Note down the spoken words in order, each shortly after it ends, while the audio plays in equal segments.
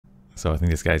So I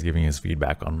think this guy's giving his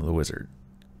feedback on the wizard,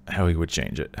 how he would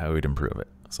change it, how he would improve it.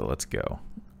 So let's go.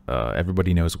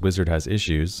 Everybody knows wizard has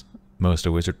issues. Most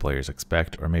of wizard players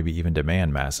expect or maybe even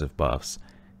demand massive buffs,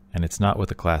 and it's not what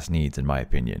the class needs in my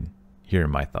opinion. Here are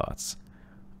my thoughts.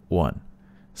 1.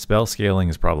 Spell scaling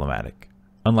is problematic.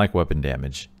 Unlike weapon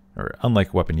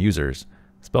users,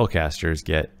 spellcasters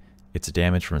get its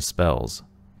damage from spells,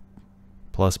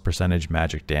 plus percentage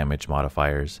magic damage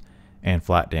modifiers, and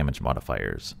flat damage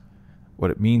modifiers. What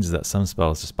it means is that some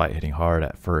spells, despite hitting hard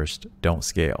at first, don't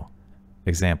scale.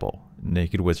 Example,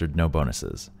 Naked Wizard no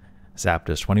bonuses. Zap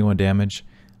does 21 damage,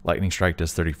 Lightning Strike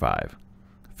does 35.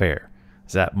 Fair.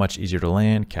 Zap much easier to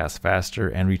land, casts faster,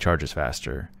 and recharges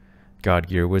faster. God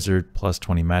Gear Wizard plus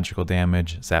 20 magical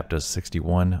damage, Zap does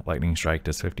 61, Lightning Strike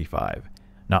does 55.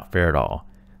 Not fair at all.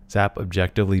 Zap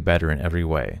objectively better in every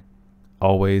way.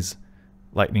 Always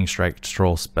Lightning Strike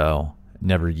troll spell,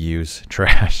 never use,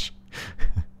 trash.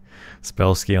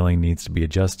 Spell scaling needs to be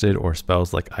adjusted, or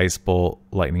spells like Ice Bolt,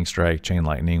 Lightning Strike, Chain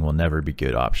Lightning will never be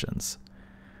good options.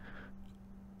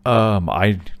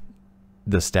 The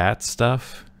stats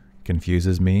stuff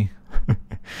confuses me.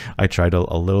 I tried a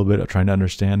little bit of trying to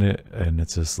understand it, and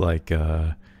it's just like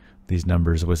these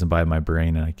numbers whizzing by my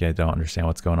brain, and I don't understand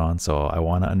what's going on. So I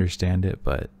want to understand it,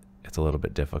 but it's a little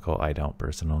bit difficult. I don't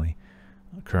personally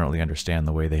currently understand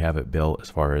the way they have it built as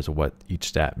far as what each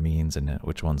stat means and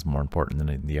which one's more important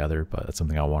than the other, but it's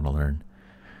something I want to learn.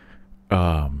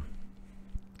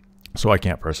 So I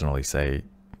can't personally say,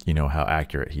 you know, how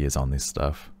accurate he is on this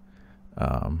stuff.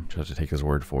 Just have to take his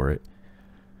word for it.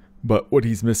 But what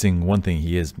he's missing, one thing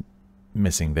he is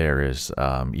missing there is,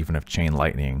 even if Chain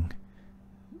Lightning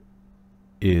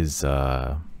is,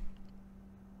 like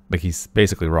he's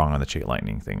basically wrong on the Chain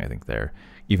Lightning thing, I think there.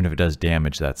 Even if it does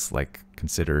damage that's like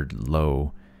considered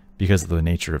low, because of the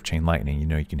nature of Chain Lightning, you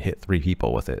know, you can hit 3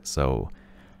 people with it. So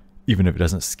even if it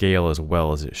doesn't scale as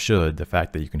well as it should, the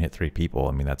fact that you can hit 3 people,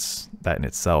 I mean, that in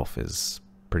itself is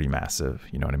pretty massive.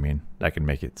 You know what I mean? That can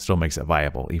make it, still makes it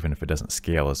viable, even if it doesn't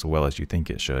scale as well as you think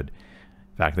it should.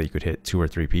 The fact that you could hit 2 or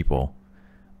 3 people,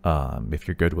 if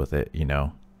you're good with it, you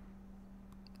know,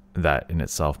 that in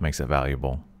itself makes it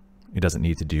valuable. It doesn't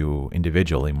need to do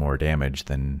individually more damage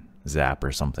than Zap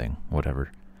or something,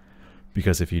 whatever.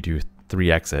 Because if you do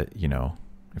 3x it, you know,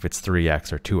 if it's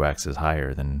 3x or 2x is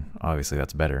higher, then obviously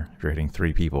that's better. If you're hitting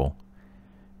 3 people,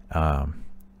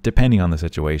 depending on the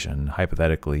situation,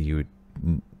 hypothetically,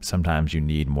 sometimes you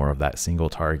need more of that single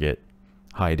target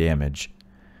high damage,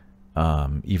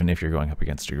 even if you're going up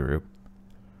against a group.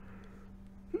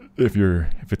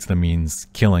 If it's the means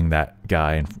killing that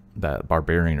guy and that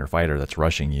barbarian or fighter that's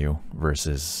rushing you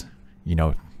versus, you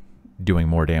know, doing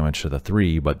more damage to the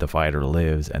 3, but the fighter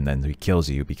lives and then he kills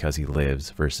you because he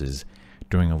lives, versus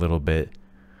doing a little bit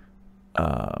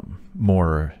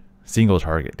more single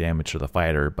target damage to the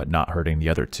fighter but not hurting the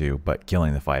other 2 but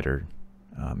killing the fighter,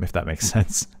 if that makes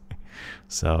sense.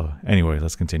 So anyway,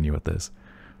 let's continue with this.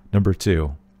 Number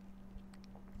 2,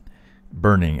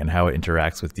 burning and how it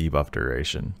interacts with debuff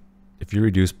duration. If you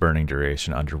reduce burning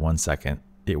duration under 1 second,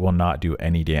 it will not do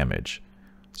any damage.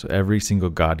 So every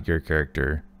single God Gear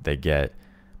character they get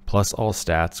plus all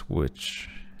stats which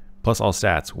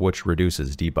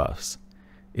reduces debuffs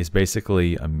is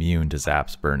basically immune to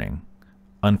Zap's burning,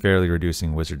 unfairly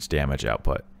reducing Wizard's damage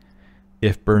output.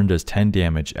 If burn does 10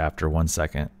 damage after 1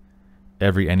 second,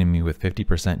 every enemy with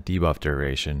 50% debuff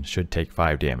duration should take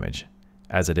 5 damage.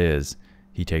 As it is,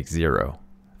 he takes 0.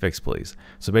 Fix please.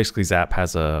 So basically Zap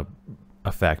has a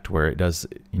effect where it does,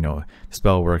 you know, the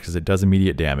spell works as it does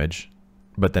immediate damage,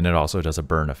 but then it also does a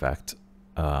burn effect,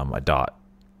 a dot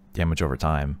damage over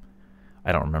time.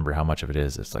 I don't remember how much of it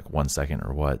is. It's like 1 second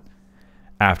or what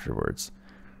afterwards.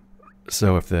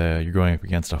 So if you're going up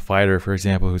against a fighter, for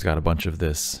example, who's got a bunch of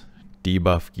this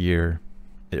debuff gear,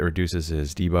 it reduces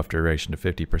his debuff duration to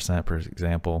 50%, for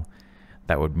example.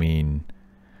 That would mean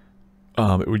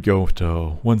it would go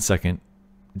to 1 second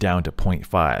down to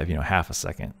 0.5, you know, half a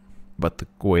second. But the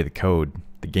way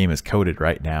the game is coded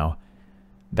right now,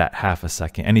 that half a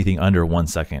second, anything under 1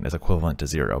 second is equivalent to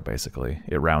 0, basically.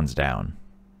 It rounds down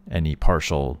any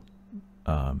partial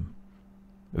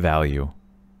value,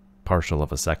 partial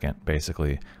of a second,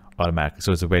 basically, automatically.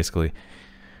 So it's basically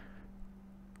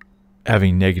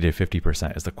having negative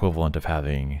 50% is the equivalent of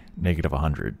having negative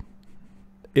 100.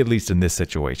 At least in this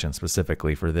situation,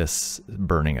 specifically for this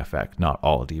burning effect, not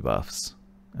all debuffs.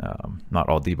 Not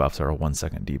all debuffs are a 1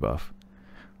 second debuff.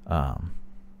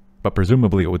 But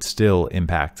presumably it would still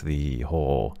impact the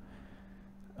whole,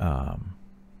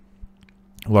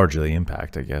 largely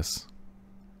impact, I guess.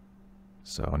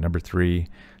 So number 3,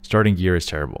 starting gear is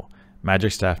terrible.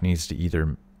 Magic Staff needs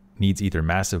needs either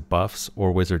massive buffs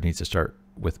or wizard needs to start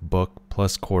with book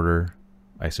plus quarter,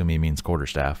 I assume he means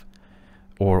quarterstaff,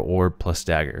 or orb plus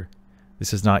dagger.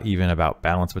 This is not even about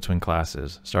balance between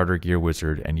classes. Starter gear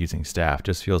wizard and using staff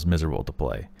just feels miserable to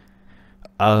play.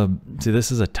 See,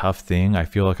 this is a tough thing. I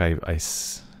feel like I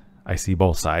see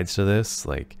both sides to this.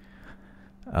 Like,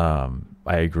 I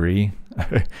agree.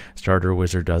 Starter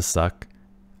wizard does suck,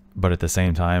 but at the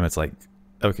same time, it's like,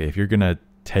 okay, if you're gonna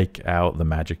take out the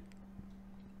magic,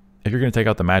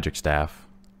 staff,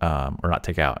 or not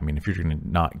take out, I mean, if you're gonna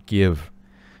not give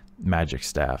magic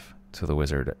staff to the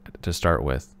wizard to start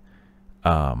with,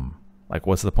 like,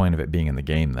 what's the point of it being in the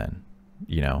game then?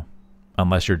 You know,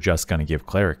 unless you're just gonna give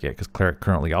cleric it, because cleric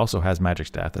currently also has magic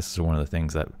staff. This is one of the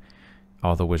things that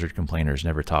all the wizard complainers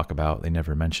never talk about. They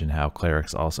never mention how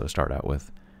clerics also start out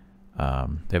with,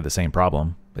 they have the same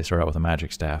problem. They start out with a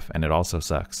magic staff, and it also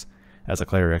sucks as a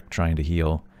cleric trying to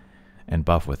heal and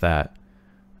buff with that.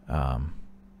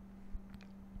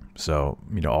 So,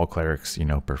 you know, all clerics, you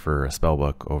know, prefer a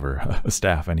spellbook over a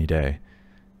staff any day.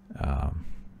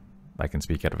 I can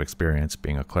speak out of experience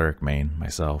being a cleric main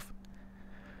myself.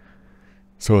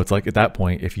 So it's like, at that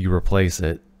point, if you replace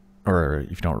it, or if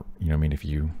you don't, you know, I mean, if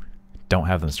you don't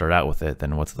have them start out with it,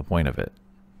 then what's the point of it?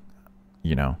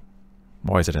 You know,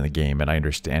 why is it in the game? And I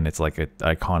understand it's like an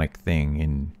iconic thing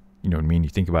in, you know what I mean? You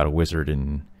think about a wizard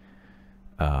in,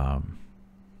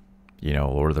 you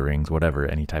know, Lord of the Rings, whatever,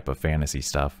 any type of fantasy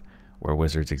stuff where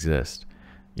wizards exist.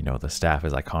 You know, the staff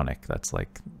is iconic. That's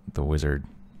like the wizard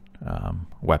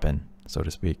weapon, so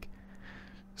to speak.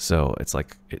 So it's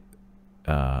like,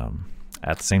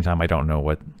 at the same time, I don't know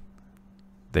what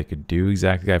they could do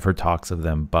exactly. I've heard talks of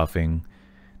them buffing.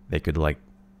 They could like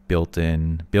build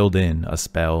in a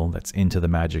spell that's into the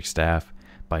magic staff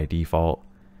by default.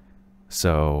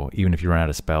 So even if you run out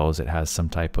of spells, it has some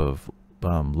type of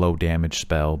low damage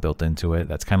spell built into it.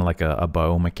 That's kind of like a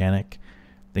bow mechanic.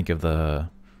 Think of a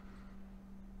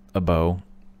bow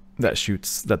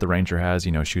that the ranger has,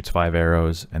 you know, shoots 5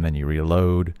 arrows and then you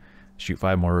reload, shoot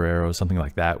 5 more arrows, something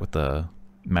like that with the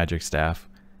magic staff,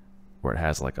 where it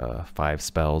has like 5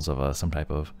 spells of some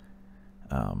type of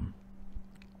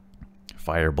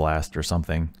fire blast or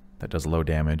something that does low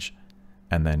damage,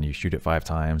 and then you shoot it 5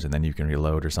 times and then you can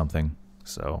reload or something.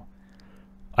 So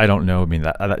I don't know. I mean,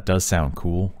 that does sound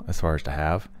cool as far as to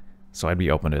have. So I'd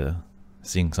be open to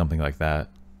seeing something like that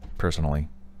personally.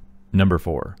 Number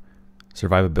 4,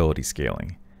 survivability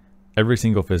scaling. Every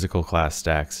single physical class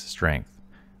stacks strength.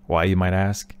 Why, you might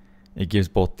ask? It gives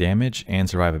both damage and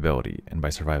survivability. And by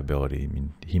survivability, I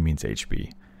mean, he means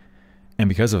HP. And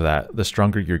because of that, the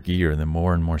stronger your gear, the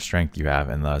more and more strength you have,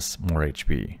 and thus more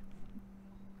HP.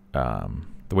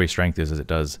 The way strength is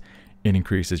it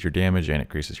increases your damage and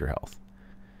increases your health.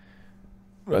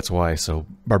 That's why, so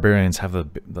barbarians have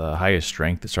the highest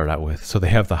strength to start out with, so they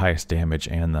have the highest damage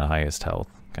and the highest health.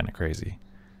 Kind of crazy.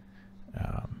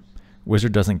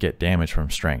 Wizard doesn't get damage from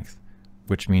strength,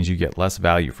 which means you get less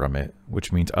value from it,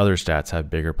 which means other stats have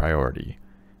bigger priority.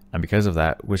 And because of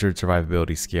that, wizard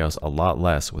survivability scales a lot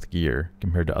less with gear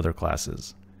compared to other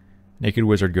classes. Naked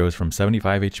wizard goes from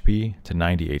 75 HP to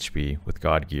 90 HP with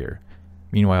god gear.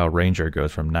 Meanwhile, ranger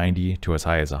goes from 90 to as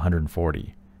high as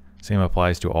 140. Same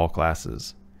applies to all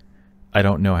classes. I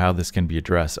don't know how this can be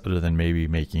addressed other than maybe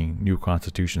making new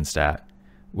constitution stat,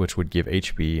 which would give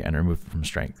HP and remove it from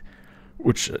strength.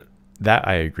 Which, that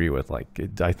I agree with. Like,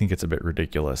 I think it's a bit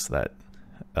ridiculous that,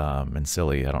 and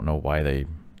silly. I don't know why they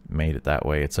made it that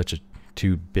way. It's such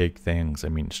two big things. I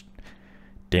mean,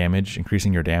 damage,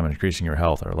 increasing your damage, increasing your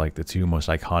health are like the two most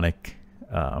iconic,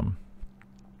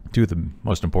 two of the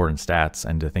most important stats,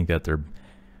 and to think that they're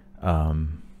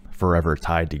forever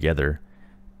tied together.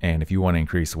 And if you want to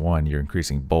increase one, you're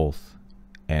increasing both.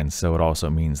 And so it also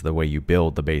means the way you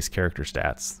build the base character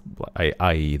stats,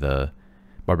 i.e. the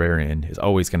barbarian is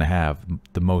always going to have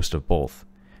the most of both.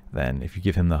 Then if you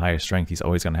give him the highest strength, he's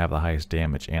always going to have the highest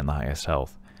damage and the highest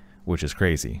health, which is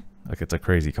crazy. Like, it's a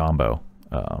crazy combo.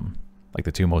 Like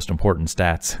the two most important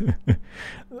stats.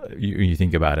 you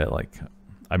think about it, like,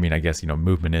 I mean, I guess, you know,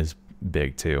 movement is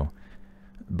big too,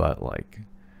 but like,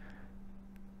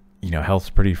 you know, health's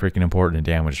pretty freaking important and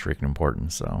damage is freaking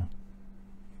important. So,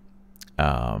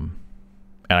 and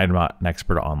I'm not an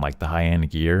expert on like the high-end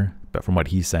gear, but from what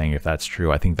he's saying, if that's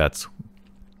true, I think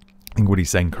what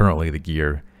he's saying currently, the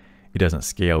gear, it doesn't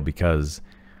scale because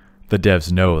the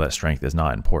devs know that strength is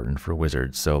not important for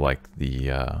wizards. So like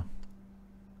the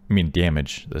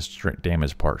damage, the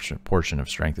damage portion of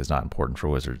strength is not important for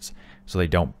wizards. So they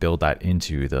don't build that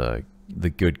into the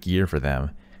good gear for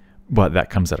them. But that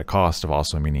comes at a cost of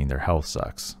also meaning their health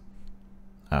sucks.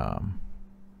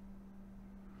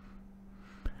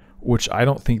 which I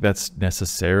don't think that's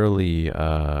necessarily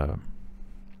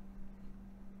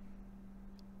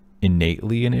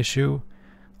innately an issue.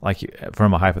 Like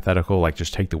from a hypothetical, like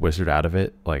just take the wizard out of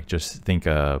it. Like just think,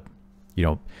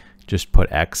 just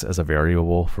put X as a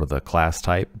variable for the class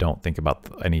type. Don't think about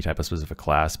any type of specific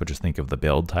class, but just think of the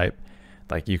build type.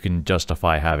 Like you can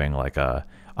justify having like a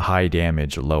high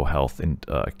damage, low health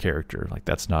character. Like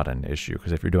that's not an issue,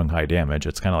 because if you're doing high damage,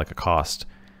 it's kind of like a cost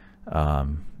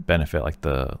benefit, like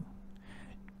the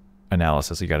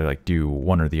analysis. You got to like do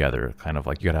one or the other, kind of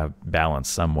like you got to have balance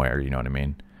somewhere. You know what I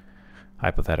mean?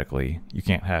 Hypothetically, you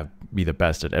can't be the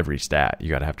best at every stat. You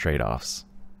got to have trade-offs.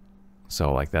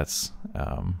 So like that's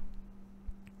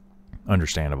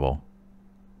understandable.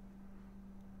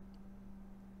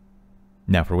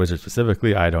 Now for wizard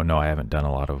specifically, I don't know. I haven't done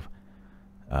a lot of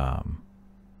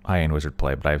high-end wizard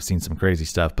play, but I've seen some crazy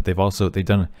stuff. But they've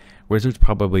done wizard's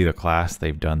probably the class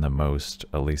they've done the most.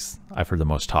 At least I've heard the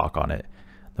most talk on it,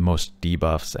 the most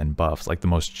debuffs and buffs, like the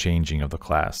most changing of the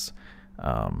class.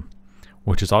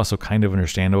 Which is also kind of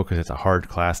understandable because it's a hard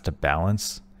class to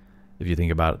balance. If you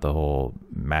think about it, the whole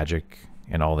magic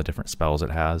and all the different spells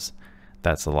it has,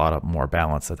 that's a lot of more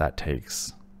balance that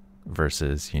takes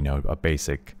versus, a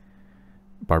basic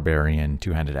barbarian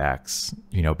two-handed axe,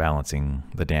 balancing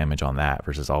the damage on that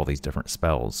versus all these different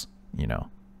spells, and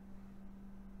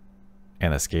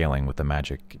the scaling with the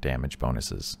magic damage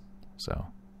bonuses. So,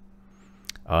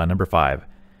 number 5,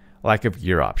 lack of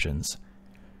gear options.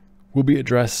 Will be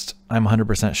addressed, I'm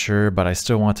 100% sure, but I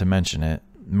still want to mention it.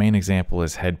 Main example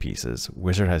is headpieces.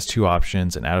 Wizard has 2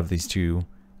 options, and out of these 2,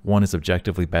 one is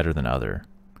objectively better than other.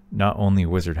 Not only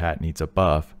wizard hat needs a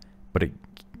buff,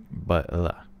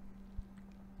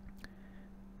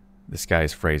 this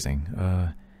guy's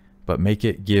phrasing. But make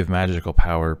it give magical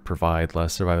power, provide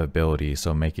less survivability,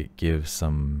 so make it give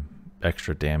some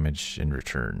extra damage in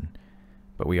return.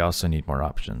 But we also need more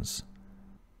options.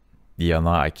 Yeah,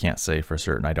 I can't say for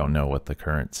certain. I don't know what the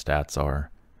current stats are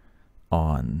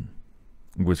on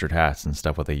wizard hats and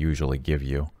stuff, what they usually give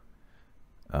you.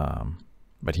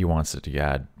 But he wants it to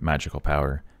add magical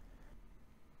power,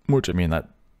 which, I mean, that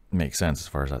makes sense as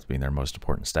far as that's being their most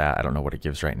important stat. I don't know what it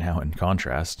gives right now in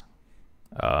contrast.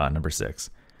 Number 6,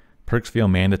 perks feel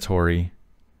mandatory.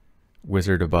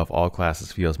 Wizard above all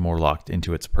classes feels more locked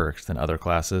into its perks than other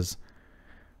classes.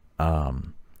 I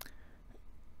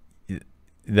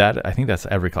think that's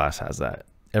every class has that.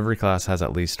 Every class has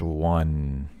at least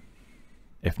one,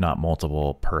 if not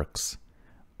multiple, perks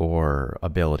or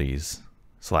abilities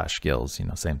 / skills.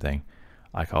 Same thing.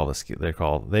 I call they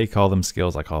call them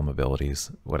skills. I call them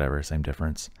abilities. Whatever, same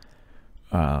difference.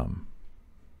 I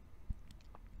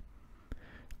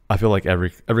feel like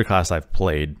every class I've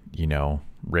played,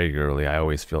 regularly, I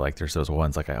always feel like there's those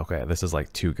ones like, okay, this is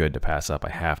like too good to pass up. I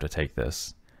have to take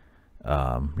this.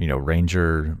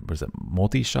 Ranger, was it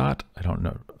multi-shot? I don't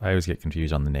know. I always get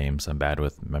confused on the names. I'm bad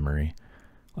with memory,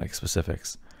 like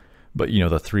specifics. But the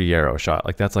 3-arrow shot,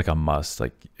 like that's like a must.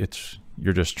 Like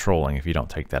you're just trolling if you don't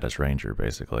take that as Ranger,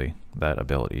 basically. That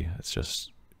ability, it's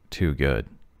just too good.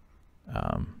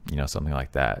 Something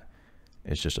like that.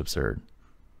 It's just absurd.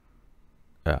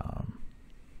 I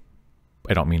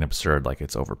don't mean absurd like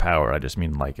it's overpowered. I just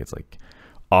mean like it's like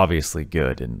obviously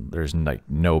good, and there's like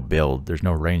no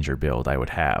Ranger build I would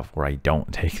have where I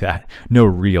don't take that. No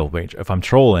real Ranger. If I'm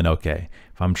trolling, okay.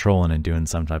 If I'm trolling and doing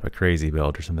some type of crazy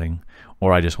build or something,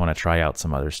 or I just want to try out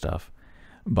some other stuff.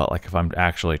 But like if I'm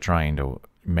actually trying to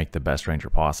make the best Ranger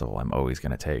possible, I'm always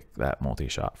going to take that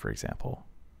multi-shot, for example.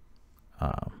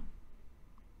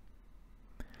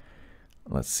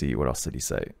 Let's see, what else did he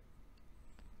say?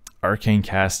 Arcane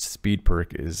cast speed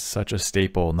perk is such a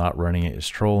staple, not running it is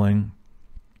trolling.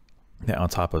 That on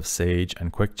top of Sage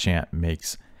and Quick Chant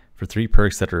makes for 3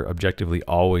 perks that are objectively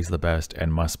always the best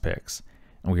and must picks.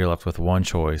 And we are left with one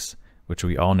choice, which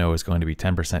we all know is going to be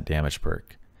 10% damage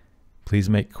perk. Please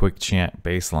make Quick Chant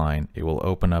baseline. It will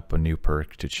open up a new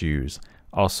perk to choose.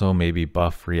 Also maybe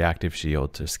buff reactive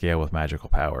shield to scale with magical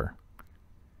power.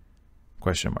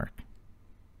 Question mark.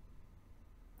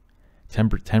 10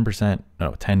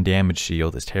 damage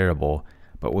shield is terrible,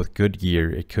 but with good gear,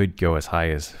 it could go as high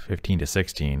as 15 to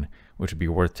 16, which would be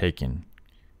worth taking,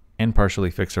 and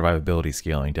partially fix survivability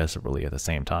scaling desperately at the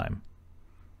same time.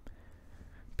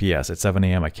 P.S. At 7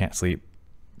 a.m. I can't sleep.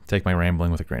 Take my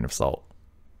rambling with a grain of salt.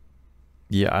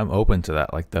 Yeah, I'm open to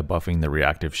that, like the buffing the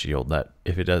reactive shield, that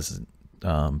if it does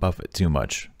buff it too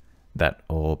much, that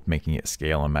will making it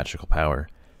scale on magical power.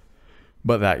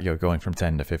 But that, going from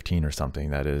 10 to 15 or something,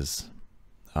 that is...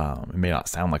 it may not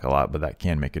sound like a lot, but that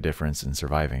can make a difference in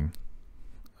surviving.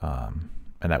 And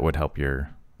that would help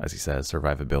your, as he says,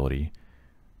 survivability,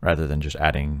 rather than just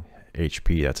adding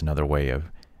HP. That's another way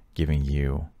of giving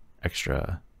you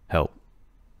extra help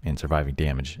in surviving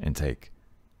damage intake.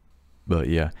 But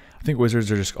yeah, I think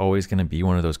wizards are just always going to be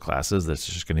one of those classes that's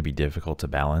just going to be difficult to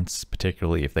balance,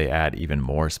 particularly if they add even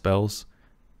more spells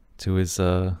to his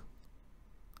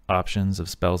options of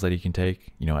spells that he can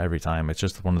take. You know, every time. It's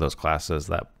just one of those classes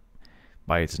that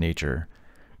by its nature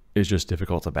is just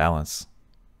difficult to balance,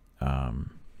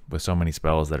 with so many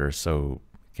spells that are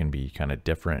can be kind of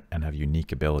different and have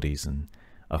unique abilities and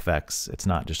effects. It's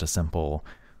not just a simple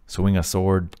swing a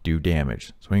sword, do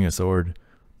damage, swing a sword,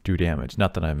 do damage.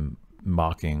 Not that I'm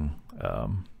mocking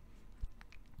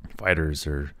fighters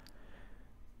or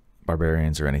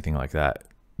barbarians or anything like that,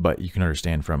 but you can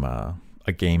understand from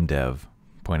a game dev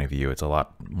point of view, it's a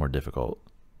lot more difficult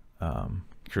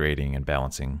creating and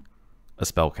balancing a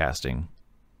spell casting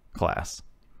class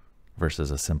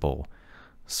versus a simple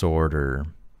sword or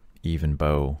even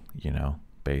bow, you know,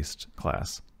 based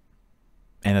class.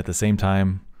 And at the same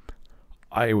time,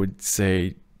 I would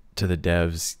say to the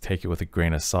devs, take it with a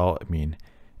grain of salt. I mean,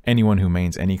 anyone who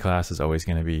mains any class is always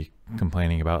going to be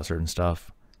complaining about certain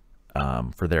stuff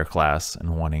for their class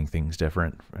and wanting things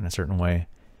different in a certain way.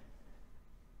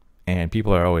 And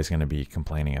people are always going to be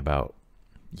complaining about,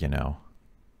 you know,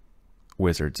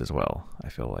 wizards as well, I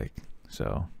feel like.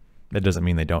 So that doesn't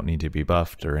mean they don't need to be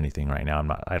buffed or anything right now.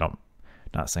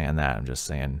 Not saying that. I'm just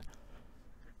saying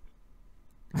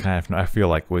I feel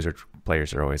like wizard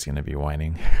players are always going to be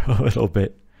whining a little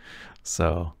bit.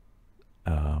 So,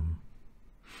 and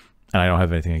I don't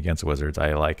have anything against wizards.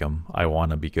 I like them. I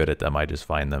want to be good at them. I just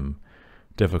find them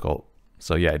difficult.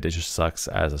 So yeah, it just sucks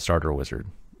as a starter wizard.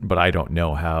 But I don't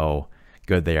know how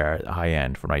good they are at high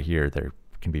end. From what I hear, they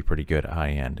can be pretty good at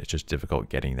high end. It's just difficult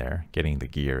getting there, getting the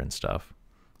gear and stuff.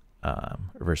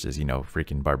 Versus, you know,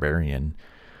 freaking barbarian,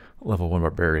 level 1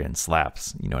 barbarian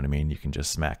slaps. You know what I mean? You can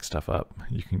just smack stuff up.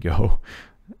 You can go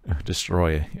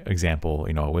destroy, example,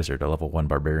 you know, a wizard, a level 1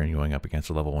 barbarian going up against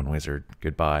a level 1 wizard.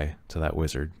 Goodbye to that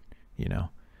wizard, you know.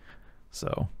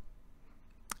 So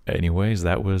anyways,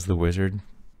 that was the wizard.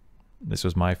 This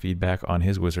was my feedback on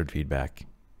his wizard feedback.